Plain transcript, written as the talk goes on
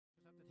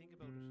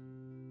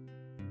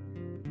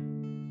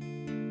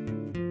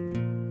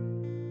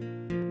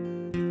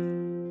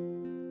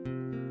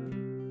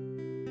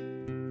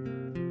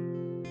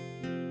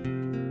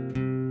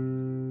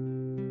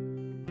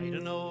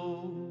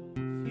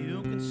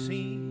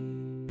see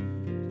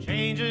the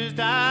changes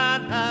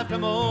that have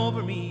come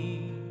over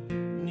me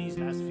in these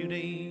last few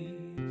days.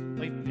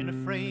 I've been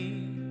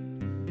afraid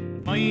I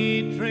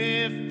might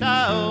drift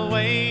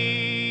away.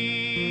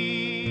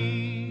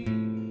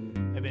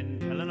 I've been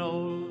telling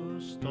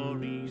old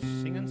stories,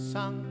 singing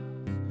songs,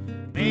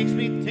 makes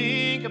me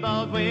think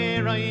about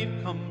where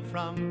I've come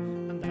from,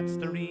 and that's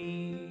the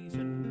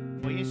reason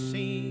why you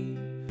seem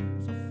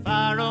so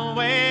far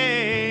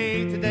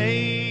away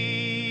today.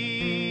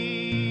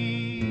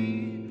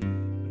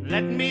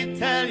 Let me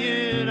tell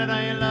you that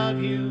I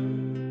love you,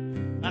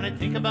 and I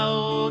think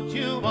about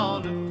you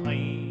all the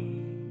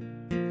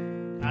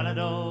time.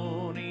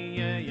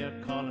 Caledonia, you're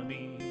calling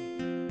me,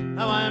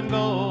 now I'm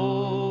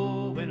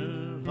going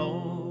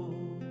home.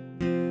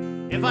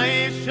 If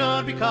I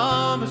should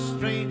become a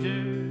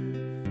stranger,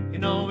 you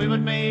know it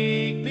would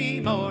make me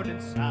more than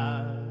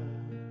sad.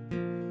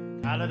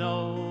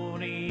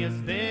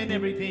 Caledonia's been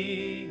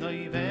everything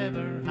I've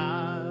ever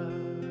had.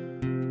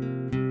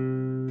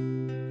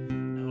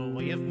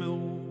 I've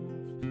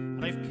moved,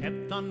 and I've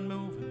kept on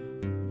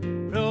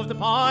moving, proved the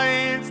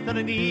points that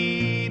I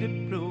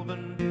needed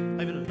proving.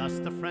 I've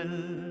lost the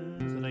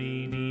friends that I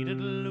needed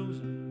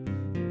losing,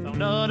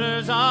 found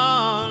others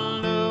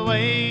on the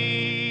way.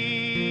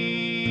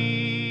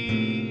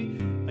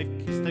 I've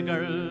kissed the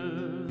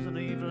girls and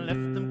I've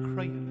left them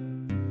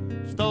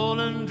crying,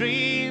 stolen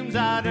dreams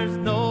that there's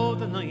no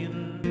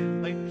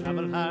denying. I've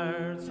travelled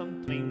hard,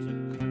 sometimes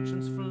with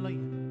conscience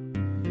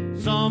flying,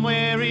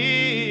 somewhere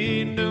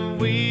in the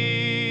wind.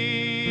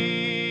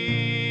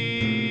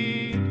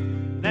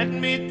 Let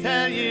me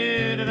tell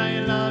you that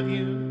I love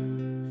you,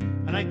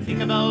 and I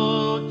think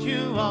about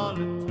you all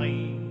the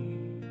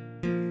time.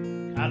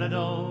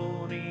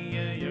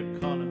 Caledonia, you're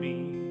calling me,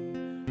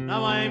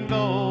 now I'm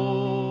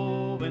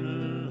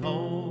going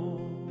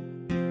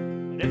home.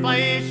 And if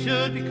I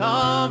should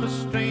become a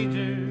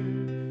stranger,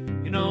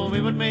 you know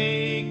it would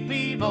make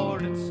me more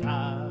than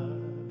sad.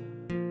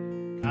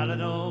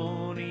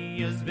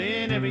 Caledonia's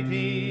been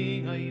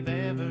everything I've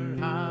ever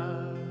had.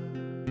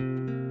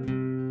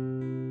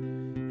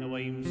 Now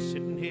I'm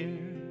sitting here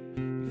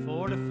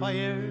before the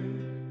fire,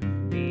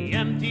 the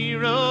empty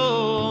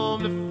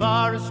room, the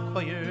forest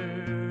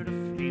choir, the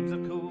flames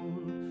of coal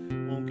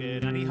won't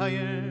get any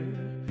higher.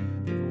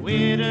 They've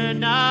withered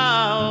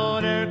now,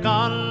 they're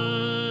gone.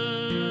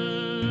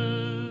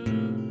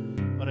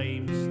 But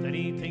I'm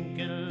steady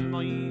thinking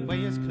my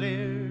way is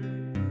clear,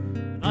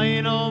 and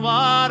I know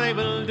what I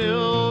will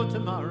do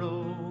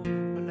tomorrow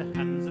when the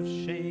hands have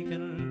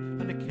shaken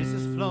and the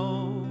kisses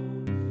flow.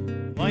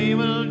 I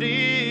will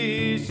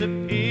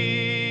disappear.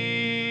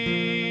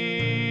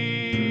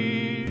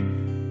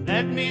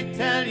 Let me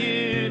tell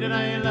you that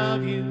I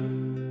love you,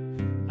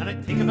 and I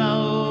think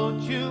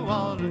about you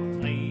all the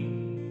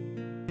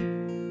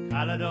time.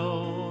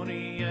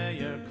 Caledonia,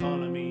 you're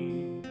calling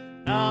me,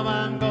 now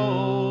I'm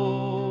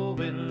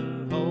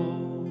going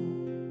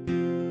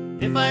home.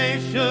 If I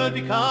should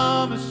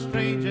become a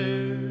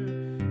stranger,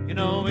 you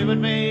know it would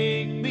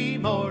make me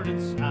more than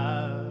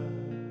sad.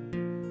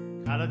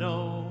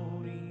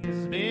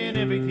 Caledonia's been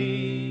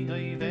everything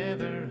I've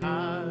ever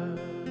had.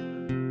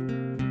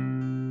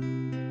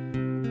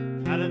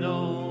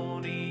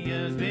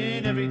 Caledonia's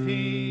been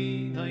everything